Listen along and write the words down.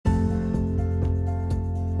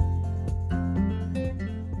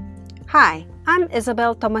Hi, I'm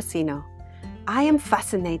Isabel Tomasino. I am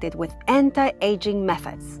fascinated with anti-aging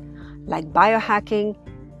methods like biohacking,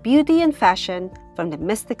 beauty and fashion, from the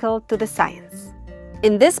mystical to the science.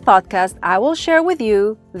 In this podcast, I will share with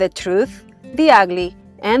you the truth, the ugly,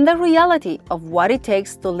 and the reality of what it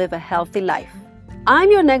takes to live a healthy life.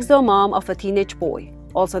 I'm your next door mom of a teenage boy,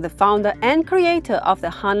 also the founder and creator of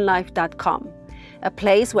thehunlife.com, a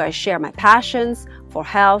place where I share my passions for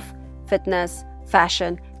health, fitness,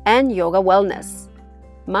 fashion, and yoga wellness.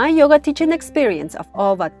 My yoga teaching experience of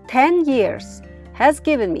over 10 years has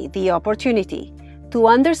given me the opportunity to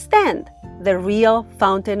understand the real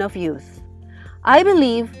fountain of youth. I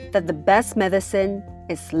believe that the best medicine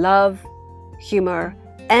is love, humor,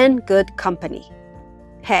 and good company.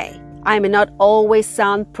 Hey, I may not always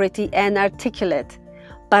sound pretty and articulate,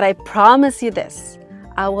 but I promise you this,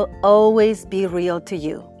 I will always be real to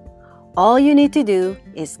you. All you need to do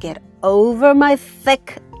is get over my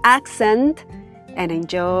thick accent and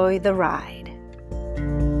enjoy the ride.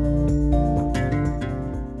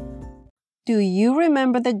 Do you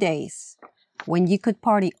remember the days when you could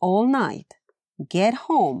party all night, get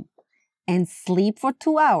home, and sleep for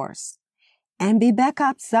 2 hours, and be back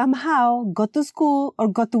up somehow, go to school or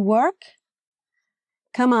go to work?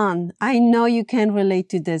 Come on, I know you can relate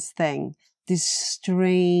to this thing, this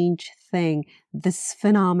strange thing, this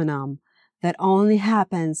phenomenon that only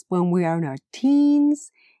happens when we are in our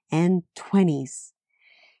teens and 20s.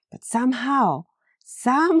 But somehow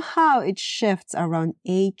it shifts around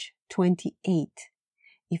age 28,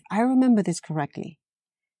 if I remember this correctly.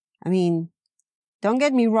 I mean, don't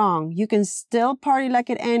get me wrong, you can still party like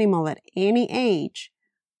an animal at any age,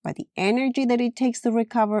 but the energy that it takes to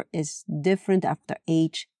recover is different after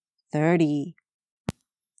age 30.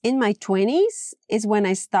 In my 20s is when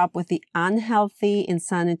I stopped with the unhealthy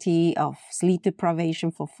insanity of sleep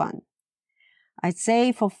deprivation for fun. I'd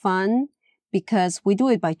say for fun because we do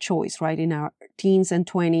it by choice, right? In our teens and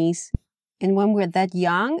 20s. And when we're that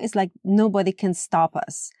young, it's like nobody can stop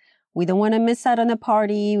us. We don't want to miss out on a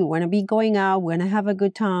party. We want to be going out. We want to have a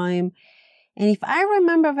good time. And if I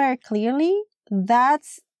remember very clearly,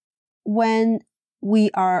 that's when we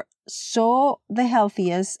are so the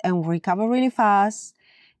healthiest and we recover really fast.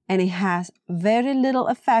 And it has very little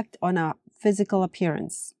effect on our physical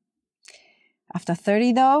appearance. After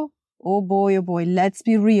 30 though, oh boy, let's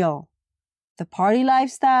be real. The party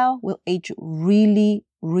lifestyle will age really,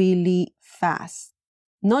 really fast.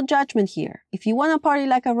 No judgment here. If you want to party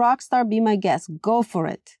like a rock star, be my guest. Go for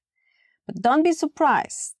it. But don't be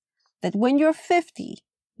surprised that when you're 50,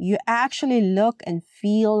 you actually look and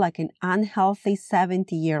feel like an unhealthy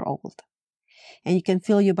 70-year-old. And you can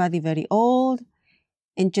feel your body very old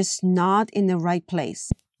and just not in the right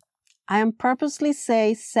place. I am purposely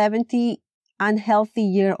say 70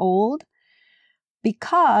 unhealthy-year-old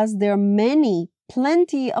because there are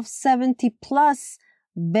plenty of 70 plus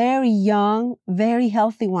very young, very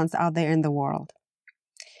healthy ones out there in the world.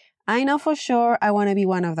 I know for sure I want to be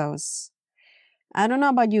one of those. I don't know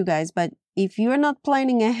about you guys, but if you're not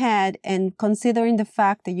planning ahead and considering the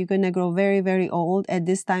fact that you're going to grow very, very old at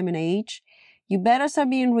this time and age, you better start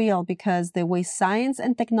being real because the way science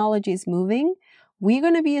and technology is moving, we're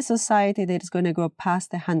going to be a society that is going to grow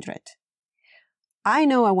past 100. I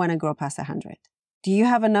know I want to grow past 100. Do you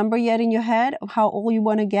have a number yet in your head of how old you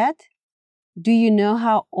want to get? Do you know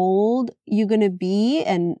how old you're going to be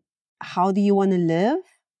and how do you want to live?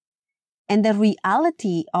 And the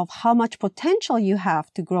reality of how much potential you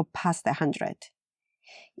have to grow past 100.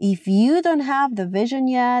 If you don't have the vision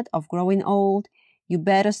yet of growing old, you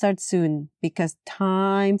better start soon because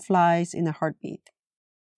time flies in a heartbeat.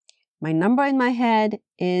 My number in my head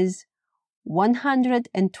is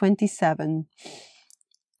 127.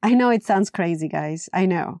 I know it sounds crazy, guys. I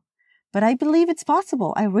know. But I believe it's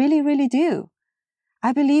possible. I really, really do.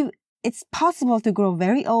 I believe it's possible to grow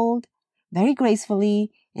very old, very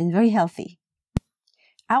gracefully, and very healthy.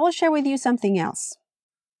 I will share with you something else.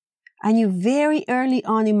 I knew very early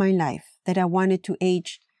on in my life that I wanted to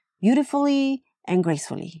age beautifully and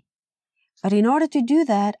gracefully. But in order to do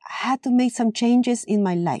that, I had to make some changes in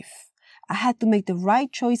my life. I had to make the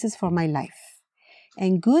right choices for my life.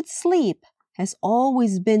 And good sleep has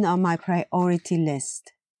always been on my priority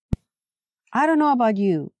list. I don't know about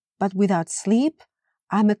you, but without sleep,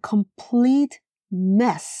 I'm a complete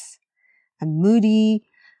mess. I'm moody.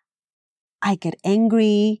 I get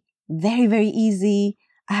angry very, very easy.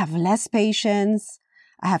 I have less patience.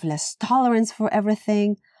 I have less tolerance for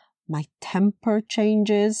everything. My temper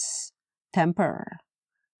changes. Temper.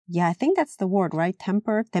 Yeah, I think that's the word, right?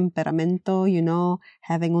 Temper, temperamento,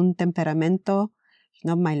 having un temperamento.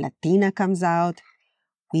 My Latina comes out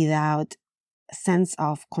without sense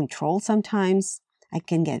of control sometimes. I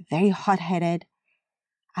can get very hot-headed.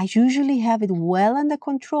 I usually have it well under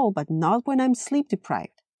control, but not when I'm sleep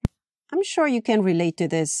deprived. I'm sure you can relate to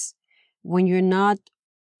this. When you're not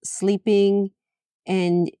sleeping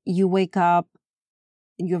and you wake up,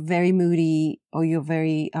 you're very moody or you're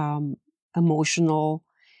very emotional.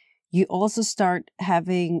 You also start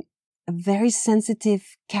having a very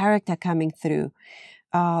sensitive character coming through.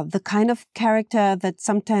 The kind of character that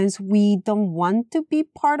sometimes we don't want to be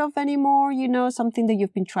part of anymore, something that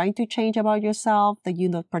you've been trying to change about yourself that you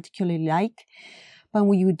don't particularly like. But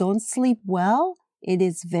when you don't sleep well, it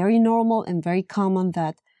is very normal and very common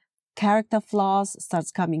that character flaws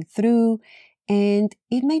starts coming through, and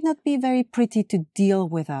it may not be very pretty to deal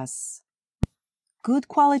with us. Good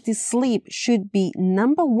quality sleep should be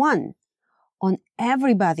number one on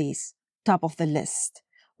everybody's top of the list.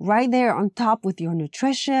 Right there on top with your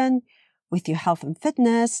nutrition, with your health and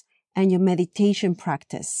fitness, and your meditation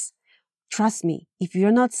practice. Trust me, if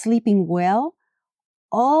you're not sleeping well,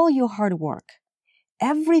 all your hard work,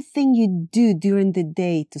 everything you do during the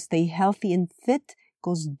day to stay healthy and fit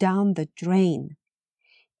goes down the drain.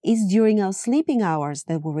 It's during our sleeping hours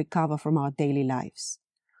that we recover from our daily lives.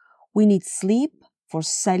 We need sleep for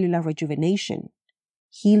cellular rejuvenation,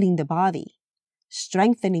 healing the body,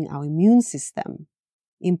 strengthening our immune system,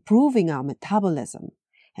 improving our metabolism,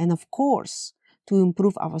 and of course, to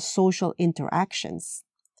improve our social interactions.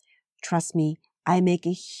 Trust me, I make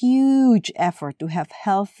a huge effort to have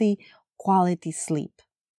healthy, quality sleep.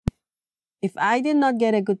 If I did not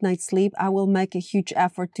get a good night's sleep, I will make a huge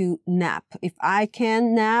effort to nap. If I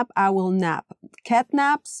can nap, I will nap. Cat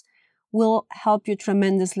naps will help you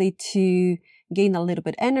tremendously to gain a little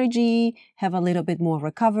bit energy, have a little bit more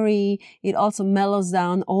recovery. It also mellows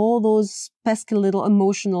down all those pesky little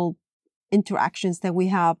emotional interactions that we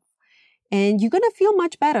have. And you're going to feel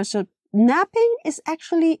much better. So napping is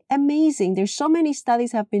actually amazing. There's so many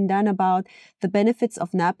studies have been done about the benefits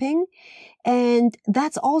of napping. And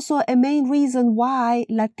that's also a main reason why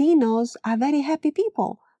Latinos are very happy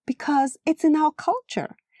people, because it's in our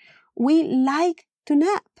culture. We like to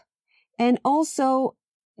nap. And also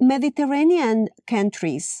Mediterranean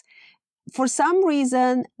countries, for some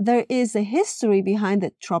reason, there is a history behind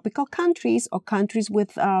the tropical countries or countries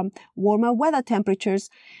with warmer weather temperatures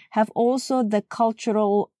have also the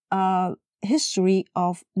cultural history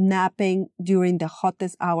of napping during the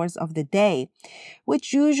hottest hours of the day,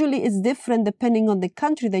 which usually is different depending on the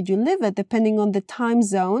country that you live in, depending on the time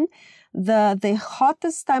zone. The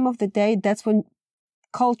hottest time of the day, that's when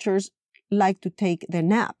cultures like to take their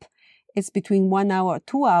nap. It's between 1 hour or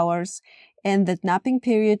 2 hours. And the napping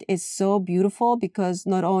period is so beautiful because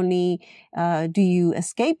not only do you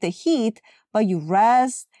escape the heat, but you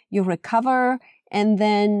rest, you recover, and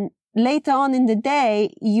then later on in the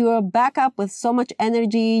day, you're back up with so much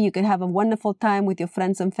energy. You can have a wonderful time with your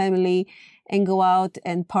friends and family and go out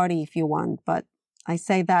and party if you want. But I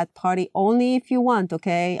say that party only if you want,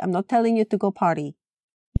 okay? I'm not telling you to go party.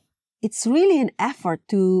 It's really an effort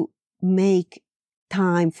to make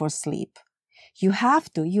time for sleep. You have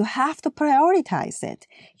to prioritize it.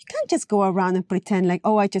 You can't just go around and pretend like,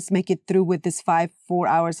 oh, I just make it through with this 4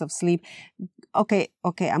 hours of sleep. Okay,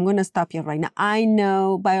 I'm going to stop you right now. I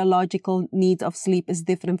know biological needs of sleep is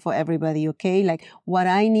different for everybody, okay? Like what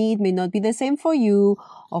I need may not be the same for you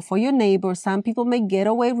or for your neighbor. Some people may get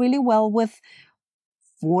away really well with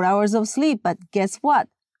 4 hours of sleep, but guess what?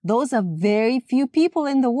 Those are very few people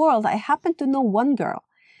in the world. I happen to know one girl.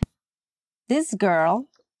 This girl,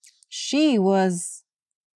 she was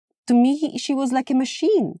like a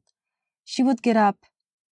machine. She would get up,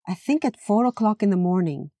 I think at 4 o'clock in the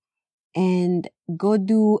morning and go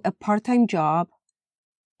do a part-time job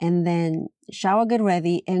and then shower, get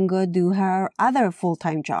ready and go do her other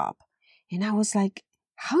full-time job. And I was like,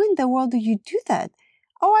 how in the world do you do that?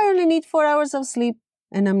 Oh, I only need 4 hours of sleep.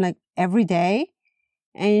 And I'm like, every day?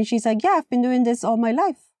 And she's like, yeah, I've been doing this all my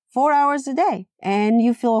life, 4 hours a day. And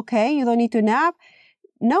you feel okay? You don't need to nap?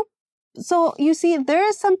 Nope. So you see, there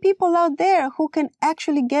are some people out there who can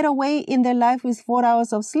actually get away in their life with 4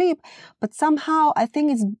 hours of sleep, but somehow I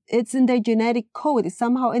think it's in their genetic code. It's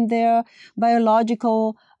somehow in their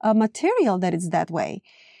biological material that it's that way.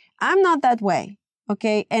 I'm not that way.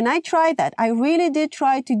 Okay. And I tried that. I really did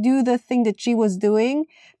try to do the thing that she was doing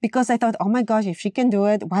because I thought, oh my gosh, if she can do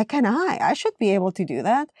it, why can't I? I should be able to do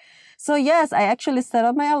that. So yes, I actually set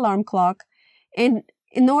up my alarm clock, and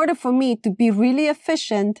in order for me to be really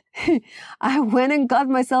efficient, I went and got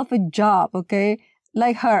myself a job, okay,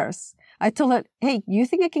 like hers. I told her, hey, you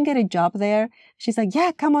think I can get a job there? She's like,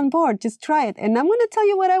 yeah, come on board. Just try it. And I'm going to tell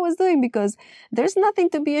you what I was doing because there's nothing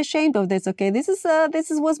to be ashamed of this. Okay. This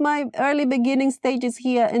was my early beginning stages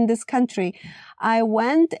here in this country. I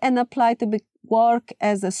went and applied to work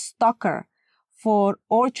as a stalker for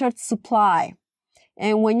Orchard Supply.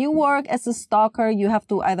 And when you work as a stalker, you have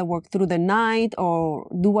to either work through the night or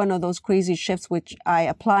do one of those crazy shifts, which I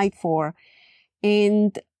applied for.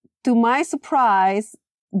 And to my surprise,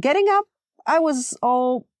 getting up, I was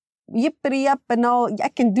all yippity up and all, I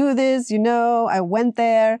can do this, you know. I went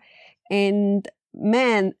there and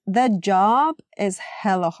man, that job is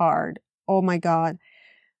hella hard. Oh my God.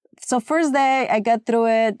 So first day I got through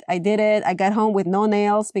it. I did it. I got home with no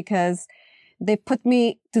nails because they put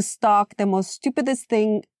me to stalk the most stupidest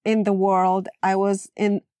thing in the world. I was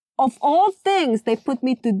of all things, they put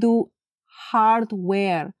me to do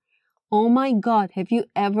hardware. Oh my God. Have you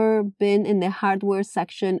ever been in the hardware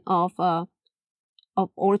section of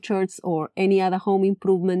Orchards or any other home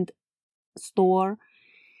improvement store?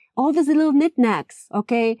 All these little knickknacks,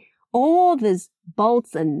 okay? All these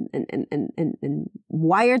bolts and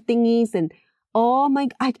wire thingies and oh my,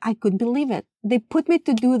 I couldn't believe it. They put me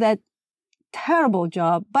to do that terrible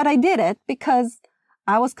job, but I did it because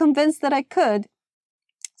I was convinced that I could.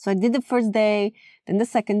 So I did the first day, then the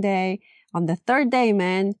second day. On the third day,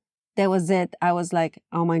 man, that was it. I was like,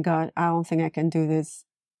 oh my God, I don't think I can do this.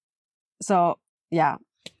 So yeah,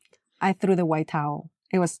 I threw the white towel.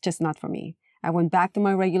 It was just not for me. I went back to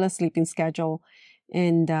my regular sleeping schedule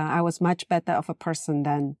and I was much better of a person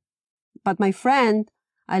then. But my friend,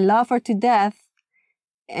 I love her to death.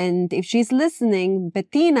 And if she's listening,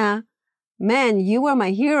 Bettina, man, you were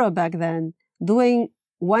my hero back then, doing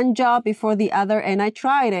one job before the other, and I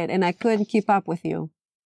tried it, and I couldn't keep up with you.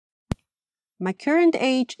 My current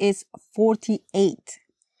age is 48.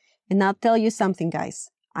 And I'll tell you something, guys.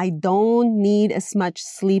 I don't need as much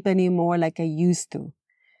sleep anymore like I used to.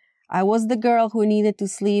 I was the girl who needed to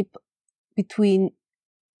sleep between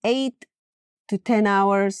 8 to 10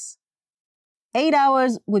 hours. 8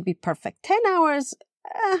 hours would be perfect. 10 hours,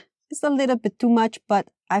 it's a little bit too much, but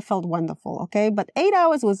I felt wonderful, okay? But 8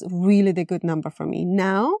 hours was really the good number for me.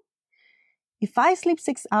 Now, if I sleep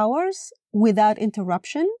 6 hours without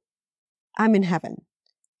interruption, I'm in heaven.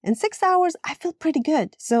 And 6 hours, I feel pretty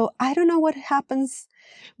good. So I don't know what happens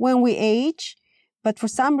when we age, but for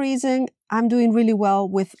some reason, I'm doing really well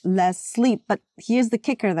with less sleep. But here's the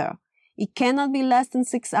kicker though. It cannot be less than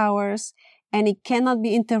 6 hours. And it cannot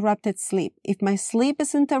be interrupted sleep. If my sleep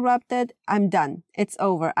is interrupted, I'm done. It's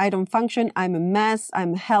over. I don't function. I'm a mess.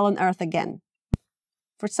 I'm hell on earth again.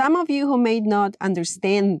 For some of you who may not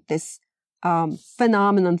understand this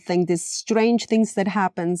phenomenon thing, this strange things that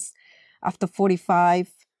happens after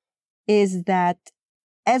 45, is that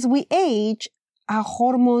as we age, our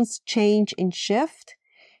hormones change and shift.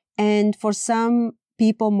 And for some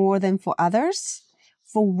people more than for others,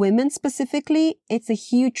 for women specifically, it's a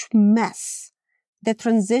huge mess. The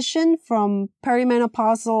transition from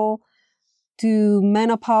perimenopausal to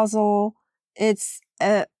menopausal, it's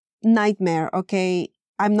a nightmare, okay?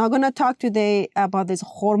 I'm not going to talk today about this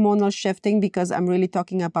hormonal shifting because I'm really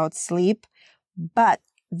talking about sleep. But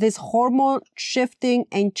this hormone shifting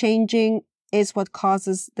and changing is what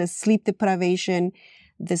causes the sleep deprivation,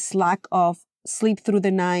 this lack of sleep through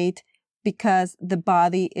the night, because the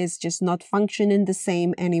body is just not functioning the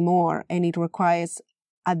same anymore and it requires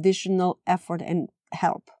additional effort and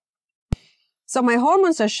help. So my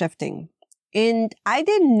hormones are shifting and I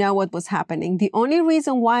didn't know what was happening. The only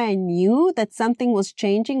reason why I knew that something was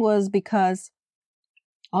changing was because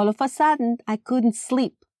all of a sudden I couldn't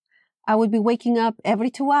sleep. I would be waking up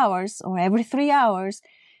every 2 hours or every 3 hours,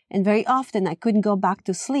 and very often I couldn't go back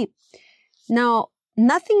to sleep. Now,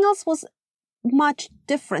 nothing else was much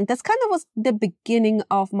different. That's kind of was the beginning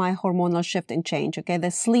of my hormonal shift and change. Okay.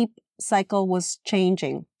 The sleep cycle was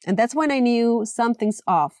changing. And that's when I knew something's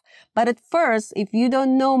off. But at first, if you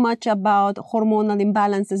don't know much about hormonal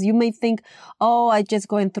imbalances, you may think, oh, I'm just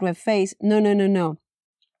going through a phase. No.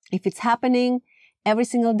 If it's happening every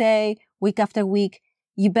single day, week after week,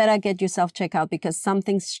 you better get yourself checked out because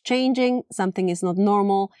something's changing, something is not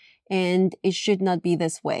normal, and it should not be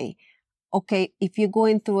this way. Okay, if you're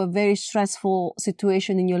going through a very stressful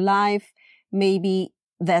situation in your life, maybe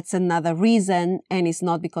that's another reason and it's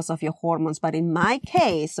not because of your hormones. But in my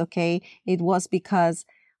case, okay, it was because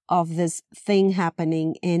of this thing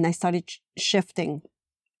happening and I started shifting.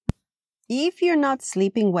 If you're not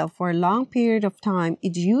sleeping well for a long period of time,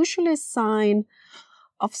 it's usually a sign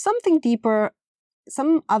of something deeper,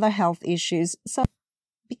 some other health issues. So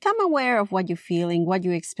become aware of what you're feeling, what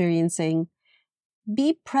you're experiencing.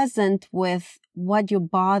 be present with what your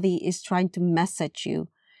body is trying to message you.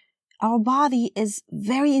 Our body is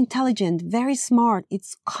very intelligent, very smart.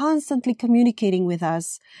 It's constantly communicating with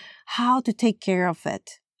us how to take care of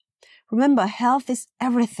it. Remember, health is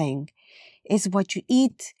everything. It's what you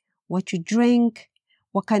eat, what you drink,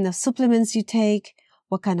 what kind of supplements you take,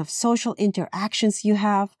 what kind of social interactions you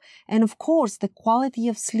have. And of course, the quality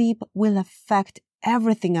of sleep will affect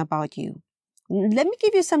everything about you. Let me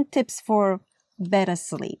give you some tips for better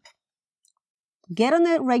sleep. Get on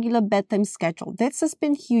a regular bedtime schedule. This has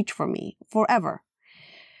been huge for me forever.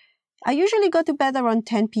 I usually go to bed around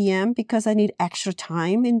 10 p.m. because I need extra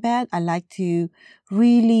time in bed. I like to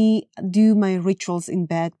really do my rituals in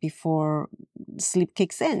bed before sleep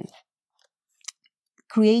kicks in.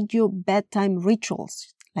 Create your bedtime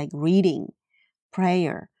rituals like reading,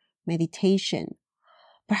 prayer, meditation.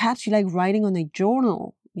 Perhaps you like writing on a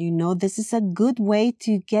journal. This is a good way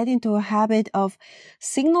to get into a habit of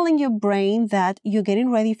signaling your brain that you're getting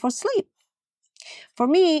ready for sleep. For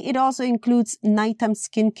me, it also includes nighttime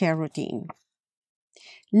skincare routine.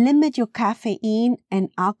 Limit your caffeine and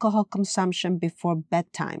alcohol consumption before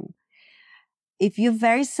bedtime. If you're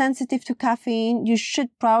very sensitive to caffeine, you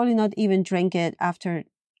should probably not even drink it after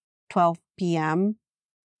 12 p.m.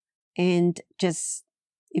 And just,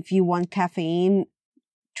 if you want caffeine,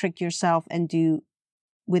 trick yourself and do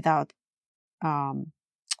without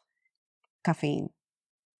caffeine.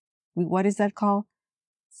 What is that called?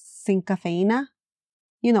 Sin cafeína?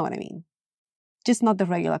 You know what I mean. Just not the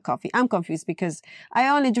regular coffee. I'm confused because I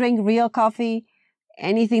only drink real coffee.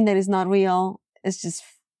 Anything that is not real is just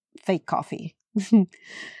fake coffee.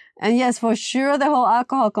 And yes, for sure, the whole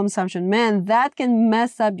alcohol consumption, man, that can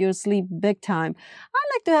mess up your sleep big time. I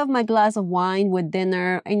like to have my glass of wine with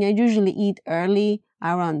dinner, and I usually eat early,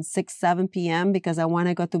 around 6, 7 p.m. because I want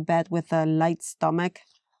to go to bed with a light stomach.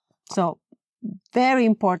 So, very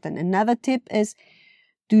important. Another tip is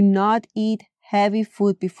do not eat heavy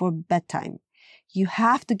food before bedtime. You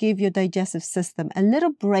have to give your digestive system a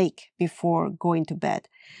little break before going to bed.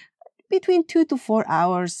 Between 2 to 4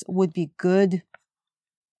 hours would be good.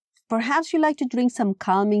 Perhaps you like to drink some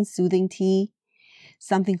calming, soothing tea,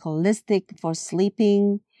 something holistic for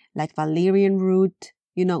sleeping, like valerian root.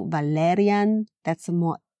 Valerian, that's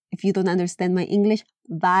more, if you don't understand my English,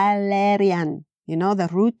 valerian, the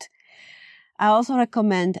root. I also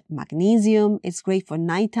recommend magnesium. It's great for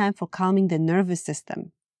nighttime for calming the nervous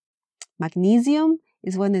system. Magnesium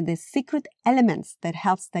is one of the secret elements that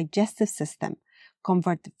helps digestive system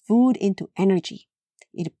convert food into energy.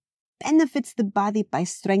 It benefits the body by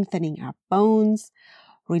strengthening our bones,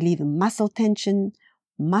 relieving muscle tension,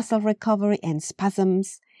 muscle recovery, and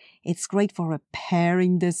spasms. It's great for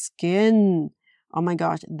repairing the skin. Oh my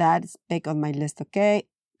gosh, that's big on my list, okay?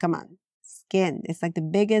 Come on. Skin. It's like the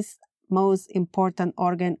biggest, most important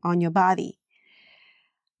organ on your body.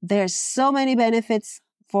 There's so many benefits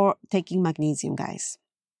for taking magnesium, guys.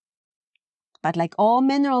 But like all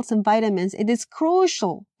minerals and vitamins, it is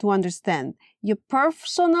crucial to understand your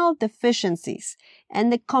personal deficiencies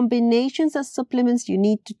and the combinations of supplements you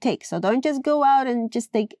need to take. So don't just go out and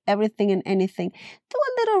just take everything and anything. Do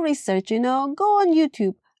a little research, go on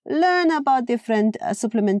YouTube, learn about different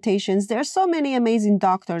supplementations. There are so many amazing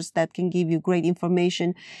doctors that can give you great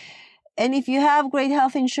information. And if you have great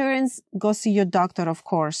health insurance, go see your doctor, of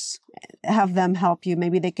course. Have them help you.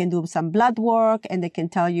 Maybe they can do some blood work and they can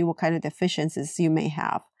tell you what kind of deficiencies you may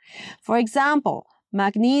have. For example,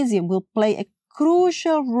 magnesium will play a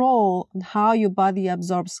crucial role in how your body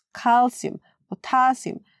absorbs calcium,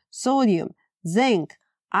 potassium, sodium, zinc,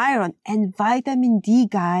 iron, and vitamin D,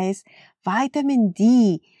 guys. Vitamin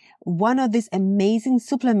D, one of these amazing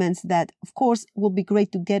supplements that, of course, will be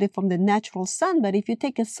great to get it from the natural sun. But if you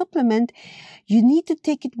take a supplement, you need to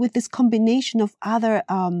take it with this combination of other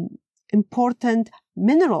important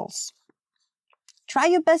minerals. Try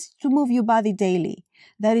your best to move your body daily.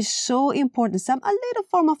 That is so important. A little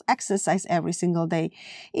form of exercise every single day.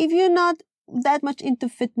 If you're not that much into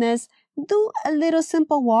fitness, do a little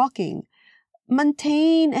simple walking.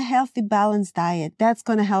 Maintain a healthy, balanced diet. That's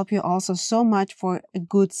going to help you also so much for a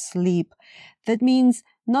good sleep. That means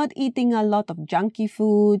not eating a lot of junky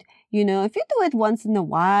food. If you do it once in a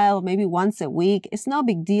while, maybe once a week, it's no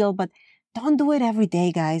big deal, but don't do it every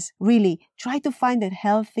day, guys. Really, try to find a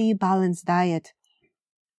healthy, balanced diet.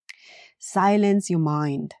 Silence your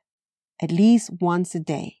mind at least once a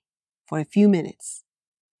day for a few minutes.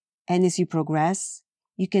 And as you progress,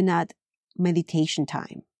 you can add meditation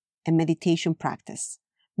time and meditation practice.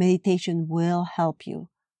 Meditation will help you.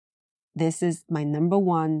 This is my number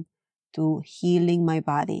one to healing my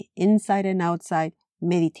body, inside and outside.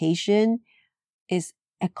 Meditation is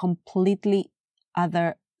a completely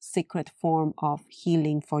other secret form of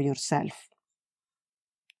healing for yourself.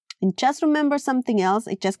 And just remember something else.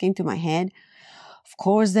 It just came to my head. Of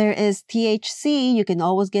course, there is THC. You can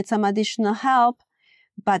always get some additional help,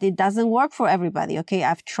 but it doesn't work for everybody, okay?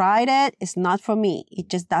 I've tried it. It's not for me. It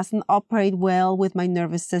just doesn't operate well with my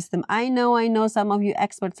nervous system. I know some of you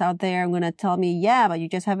experts out there are going to tell me, yeah, but you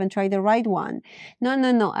just haven't tried the right one.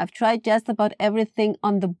 No. I've tried just about everything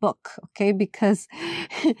on the book, okay? Because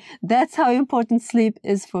that's how important sleep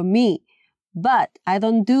is for me. But I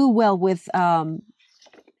don't do well with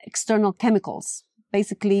external chemicals.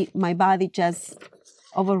 Basically, my body just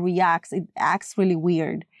overreacts. It acts really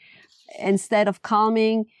weird. Instead of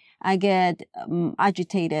calming, I get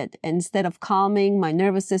agitated. Instead of calming, my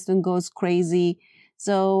nervous system goes crazy.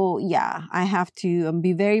 So yeah, I have to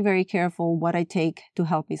be very, very careful what I take to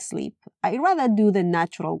help me sleep. I rather do the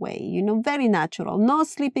natural way, very natural. No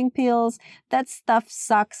sleeping pills. That stuff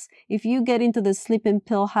sucks. If you get into the sleeping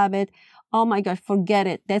pill habit, oh my gosh, forget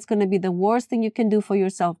it. That's going to be the worst thing you can do for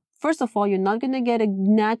yourself. First of all, you're not going to get a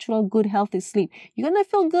natural, good, healthy sleep. You're going to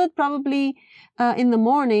feel good probably in the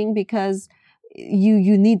morning because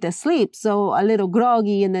you need the sleep. So a little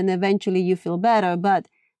groggy, and then eventually you feel better. But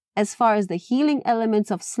as far as the healing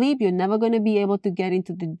elements of sleep, you're never going to be able to get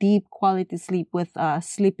into the deep quality sleep with a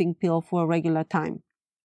sleeping pill for a regular time.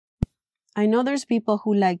 I know there's people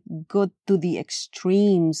who go to the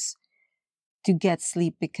extremes to get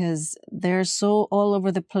sleep because they're so all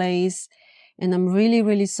over the place. And I'm really,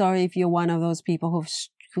 really sorry if you're one of those people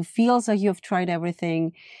who feels like you've tried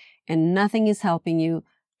everything and nothing is helping you.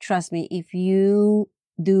 Trust me, if you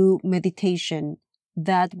do meditation,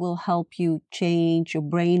 that will help you change your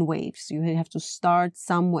brain waves. You have to start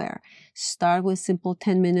somewhere. Start with simple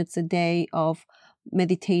 10 minutes a day of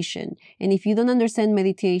meditation. And if you don't understand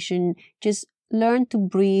meditation, just learn to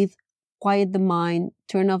breathe, quiet the mind,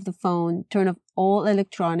 turn off the phone, turn off all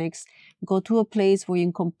electronics, go to a place where you're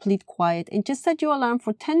in complete quiet and just set your alarm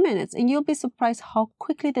for 10 minutes and you'll be surprised how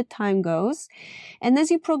quickly the time goes. And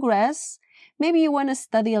as you progress, maybe you want to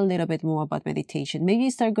study a little bit more about meditation. Maybe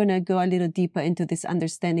you start going to go a little deeper into this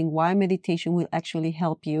understanding why meditation will actually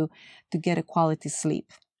help you to get a quality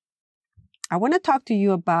sleep. I want to talk to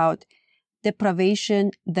you about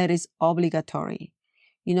deprivation that is obligatory.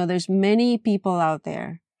 There's many people out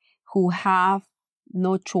there who have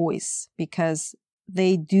no choice because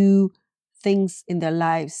they do things in their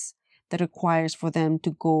lives that requires for them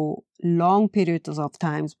to go long periods of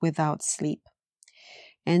times without sleep.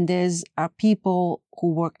 And there's people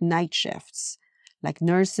who work night shifts, like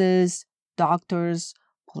nurses, doctors,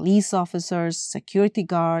 police officers, security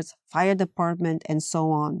guards, fire department, and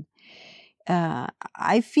so on.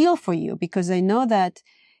 I feel for you because I know that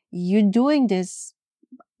you're doing this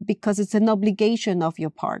because it's an obligation of your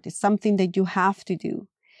part. It's something that you have to do.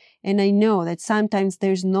 And I know that sometimes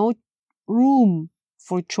there's no room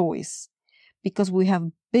for choice because we have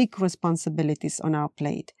big responsibilities on our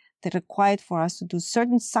plate that require for us to do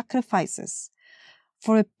certain sacrifices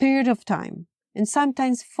for a period of time and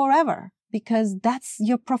sometimes forever because that's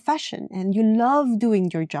your profession and you love doing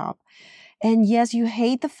your job. And yes, you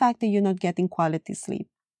hate the fact that you're not getting quality sleep,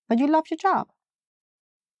 but you love your job.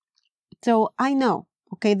 So I know,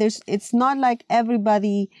 okay, it's not like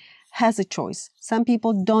everybody has a choice. Some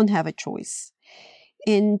people don't have a choice.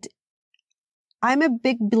 And I'm a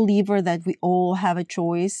big believer that we all have a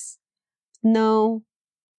choice. No,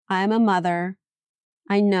 I'm a mother.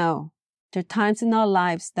 I know there are times in our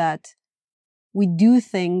lives that we do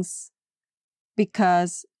things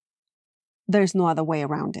because there's no other way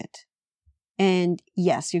around it. And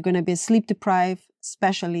yes, you're going to be sleep deprived,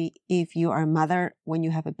 especially if you are a mother when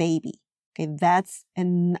you have a baby. Okay, that's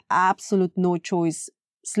an absolute no choice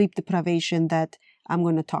sleep deprivation that I'm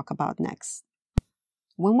going to talk about next.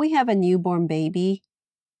 When we have a newborn baby,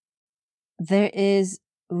 there is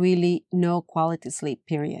really no quality sleep,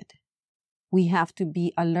 period. We have to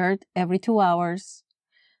be alert every 2 hours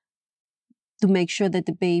to make sure that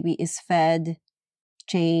the baby is fed,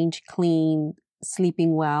 changed, clean,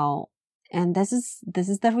 sleeping well. And this is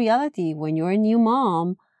the reality. When you're a new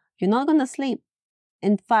mom, you're not going to sleep.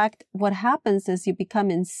 In fact, what happens is you become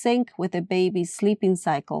in sync with the baby's sleeping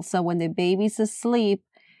cycle. So when the baby's asleep,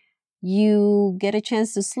 you get a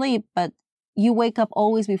chance to sleep, but you wake up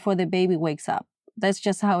always before the baby wakes up. That's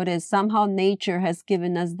just how it is. Somehow nature has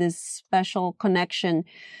given us this special connection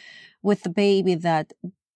with the baby that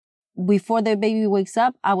before the baby wakes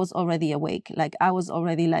up, I was already awake. I was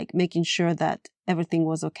already making sure that everything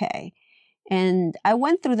was okay. And I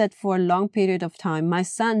went through that for a long period of time. My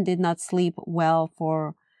son did not sleep well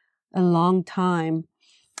for a long time.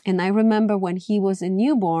 And I remember when he was a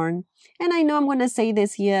newborn, and I know I'm going to say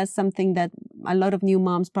this here, something that a lot of new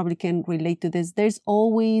moms probably can relate to this. There's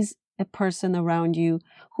always a person around you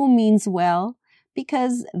who means well,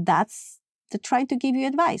 because they're trying to give you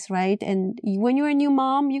advice, right? And when you're a new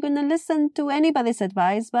mom, you're going to listen to anybody's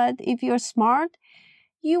advice. But if you're smart,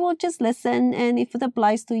 you will just listen. And if it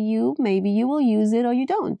applies to you, maybe you will use it or you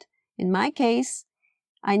don't. In my case,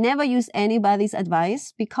 I never use anybody's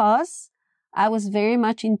advice because I was very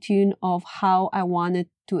much in tune of how I wanted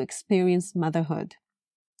to experience motherhood.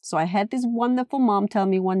 So I had this wonderful mom tell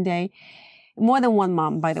me one day, more than one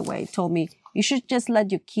mom, by the way, told me, you should just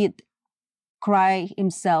let your kid cry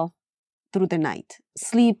himself through the night.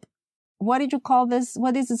 Sleep. What did you call this?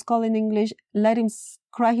 What is this called in English? Let him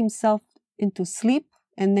cry himself into sleep,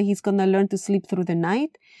 and then he's going to learn to sleep through the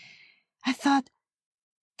night. I thought,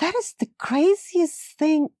 that is the craziest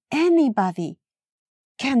thing anybody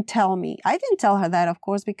can tell me. I didn't tell her that, of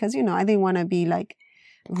course, because, I didn't want to be like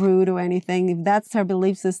rude or anything. If that's her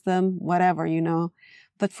belief system, whatever,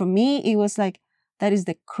 But for me, it was like, that is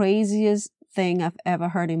the craziest thing I've ever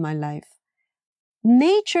heard in my life.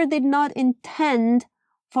 Nature did not intend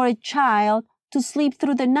for a child to sleep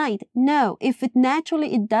through the night. No, if it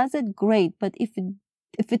naturally, it does it, great. But if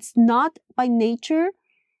it's not by nature,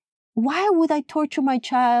 why would I torture my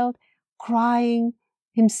child crying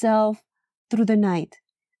himself through the night?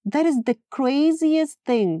 That is the craziest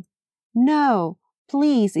thing. No,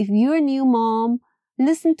 please, if you're a new mom,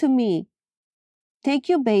 listen to me. Take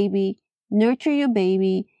your baby, nurture your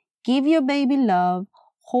baby, give your baby love,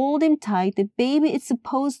 hold him tight. The baby is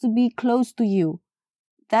supposed to be close to you.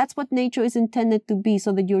 That's what nature is intended to be,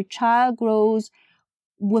 so that your child grows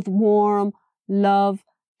with warm, love,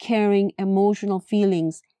 caring, emotional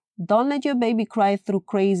feelings. Don't let your baby cry through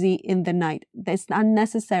crazy in the night. That's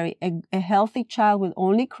unnecessary. A healthy child will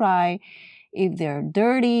only cry if they're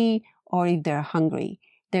dirty or if they're hungry.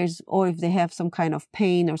 Or if they have some kind of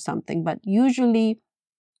pain or something. But usually,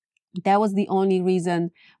 that was the only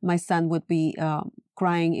reason my son would be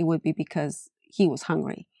crying. It would be because he was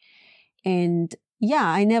hungry. And yeah,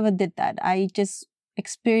 I never did that. I just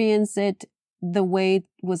experienced it the way it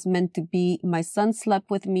was meant to be. My son slept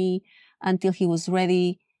with me until he was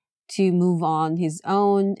ready to move on his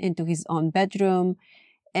own into his own bedroom.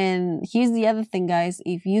 And here's the other thing, guys.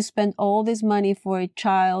 If you spend all this money for a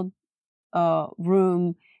child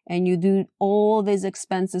room and you do all these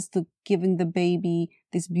expenses to giving the baby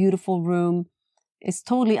this beautiful room, it's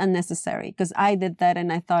totally unnecessary. Because I did that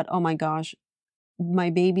and I thought, oh my gosh, my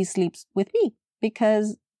baby sleeps with me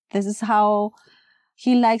because this is how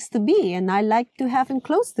he likes to be, and I like to have him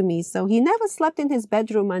close to me. So he never slept in his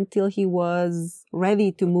bedroom until he was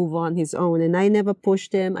ready to move on his own. And I never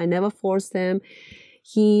pushed him. I never forced him.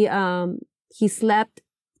 He slept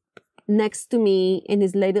next to me in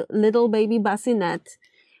his little baby bassinet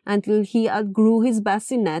until he outgrew his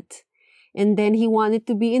bassinet. And then he wanted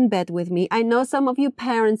to be in bed with me. I know some of you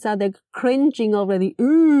parents are there cringing already.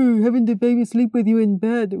 Having the baby sleep with you in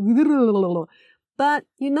bed. But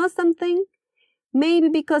you know something? Maybe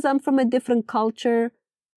because I'm from a different culture,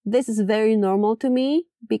 this is very normal to me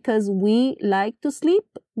because we like to sleep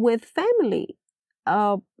with family.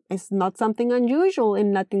 It's not something unusual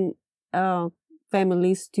in Latin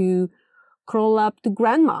families to crawl up to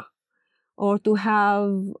grandma or to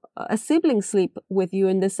have a sibling sleep with you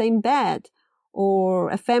in the same bed, or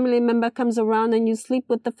a family member comes around and you sleep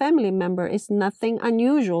with the family member. It's nothing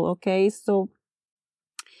unusual, okay? So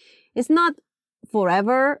it's not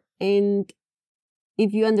forever, and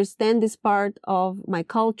if you understand this part of my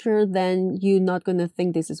culture, then you're not going to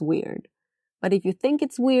think this is weird. But if you think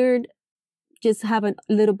it's weird, just have a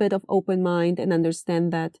little bit of open mind and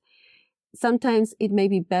understand that sometimes it may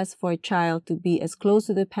be best for a child to be as close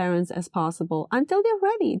to the parents as possible until they're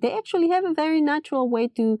ready. They actually have a very natural way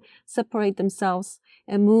to separate themselves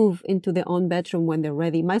and move into their own bedroom when they're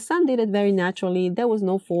ready. My son did it very naturally. There was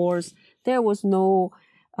no force. There was no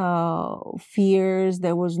fears.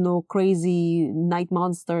 There was no crazy night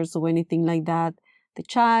monsters or anything like that. The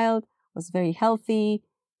child was very healthy,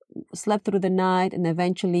 slept through the night, and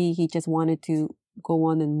eventually he just wanted to go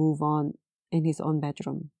on and move on in his own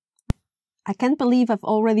bedroom. I can't believe I've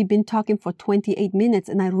already been talking for 28 minutes,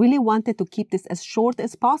 and I really wanted to keep this as short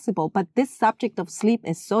as possible, but this subject of sleep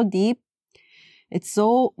is so deep. It's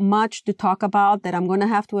so much to talk about that I'm going to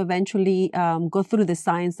have to eventually go through the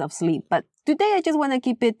science of sleep. But today I just want to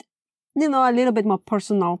keep it, a little bit more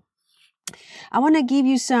personal. I want to give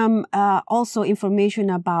you some also information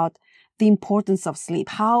about the importance of sleep,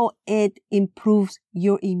 how it improves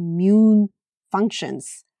your immune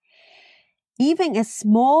functions. Even a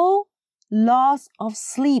small loss of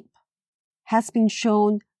sleep has been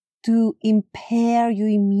shown to impair your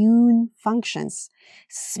immune functions.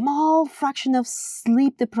 Small fraction of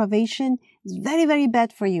sleep deprivation is very, very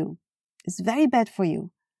bad for you. It's very bad for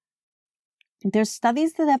you. There's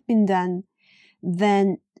studies that have been done.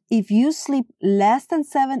 Then if you sleep less than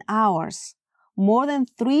 7 hours, more than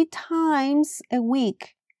 3 times a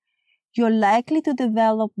week, you're likely to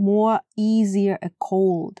develop more easier a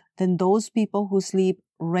cold than those people who sleep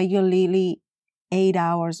regularly 8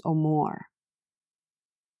 hours or more.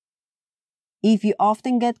 If you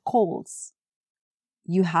often get colds,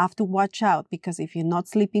 you have to watch out, because if you're not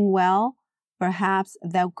sleeping well, perhaps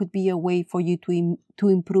that could be a way for you to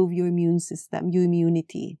improve your immune system, your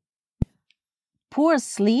immunity. Poor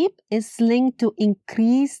sleep is linked to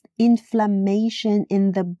increased inflammation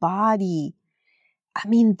in the body. I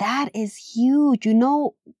mean, that is huge. You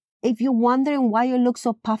know, if you're wondering why you look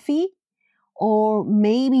so puffy, or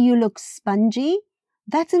maybe you look spongy,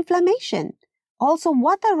 that's inflammation. Also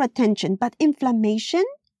water retention, but inflammation,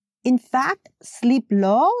 in fact, sleep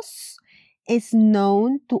loss is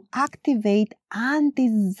known to activate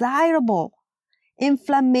undesirable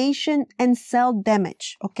inflammation and cell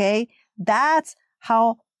damage, okay? That's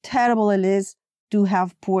how terrible it is to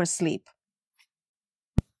have poor sleep.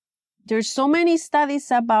 There's so many studies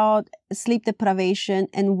about sleep deprivation,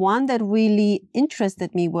 and one that really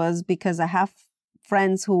interested me was because I have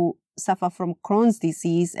friends who suffer from Crohn's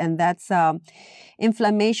disease, and that's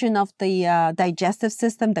inflammation of the digestive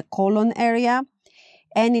system, the colon area.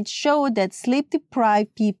 And it showed that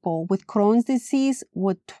sleep-deprived people with Crohn's disease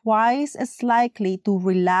were twice as likely to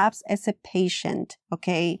relapse as a patient,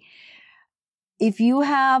 okay? If you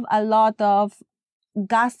have a lot of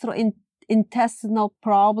gastrointestinal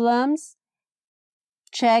problems,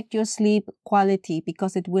 check your sleep quality,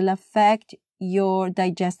 because it will affect your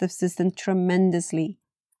digestive system tremendously.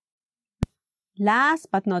 Last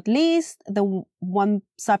but not least, the one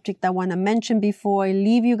subject I want to mention before I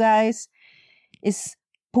leave you guys is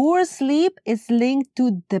poor sleep is linked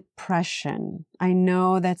to depression. I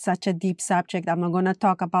know that's such a deep subject. I'm not going to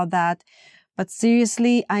talk about that. But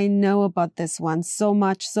seriously, I know about this one so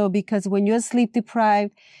much so, because when you're sleep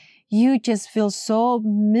deprived, you just feel so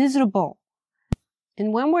miserable.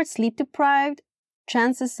 And when we're sleep deprived,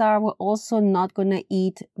 chances are we're also not going to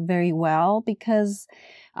eat very well, because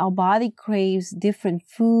our body craves different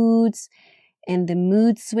foods and the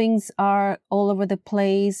mood swings are all over the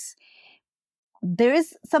place. There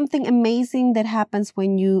is something amazing that happens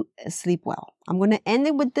when you sleep well. I'm going to end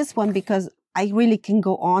it with this one, because I really can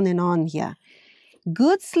go on and on here.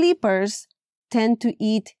 Good sleepers tend to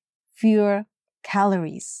eat fewer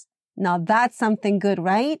calories. Now that's something good,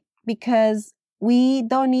 right? Because we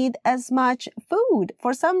don't need as much food.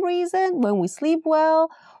 For some reason, when we sleep well,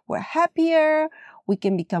 we're happier, we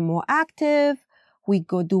can become more active, we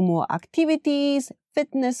go do more activities,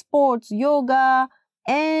 fitness, sports, yoga,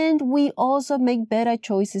 and we also make better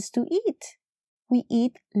choices to eat. We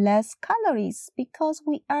eat less calories because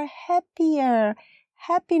we are happier.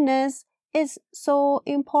 Happiness is so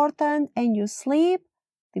important, and your sleep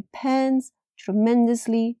depends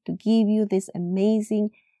tremendously to give you this amazing,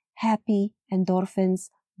 happy endorphins,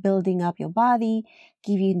 building up your body,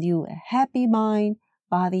 giving you a happy mind,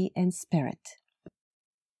 body, and spirit.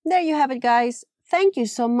 There you have it, guys. Thank you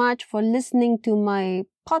so much for listening to my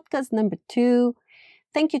podcast number 2.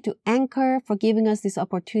 Thank you to Anchor for giving us this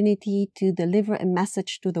opportunity to deliver a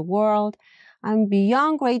message to the world. I'm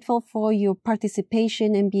beyond grateful for your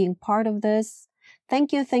participation and being part of this.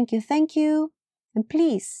 Thank you, thank you, thank you. And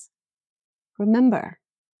please, remember,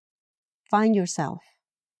 find yourself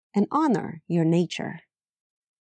and honor your nature.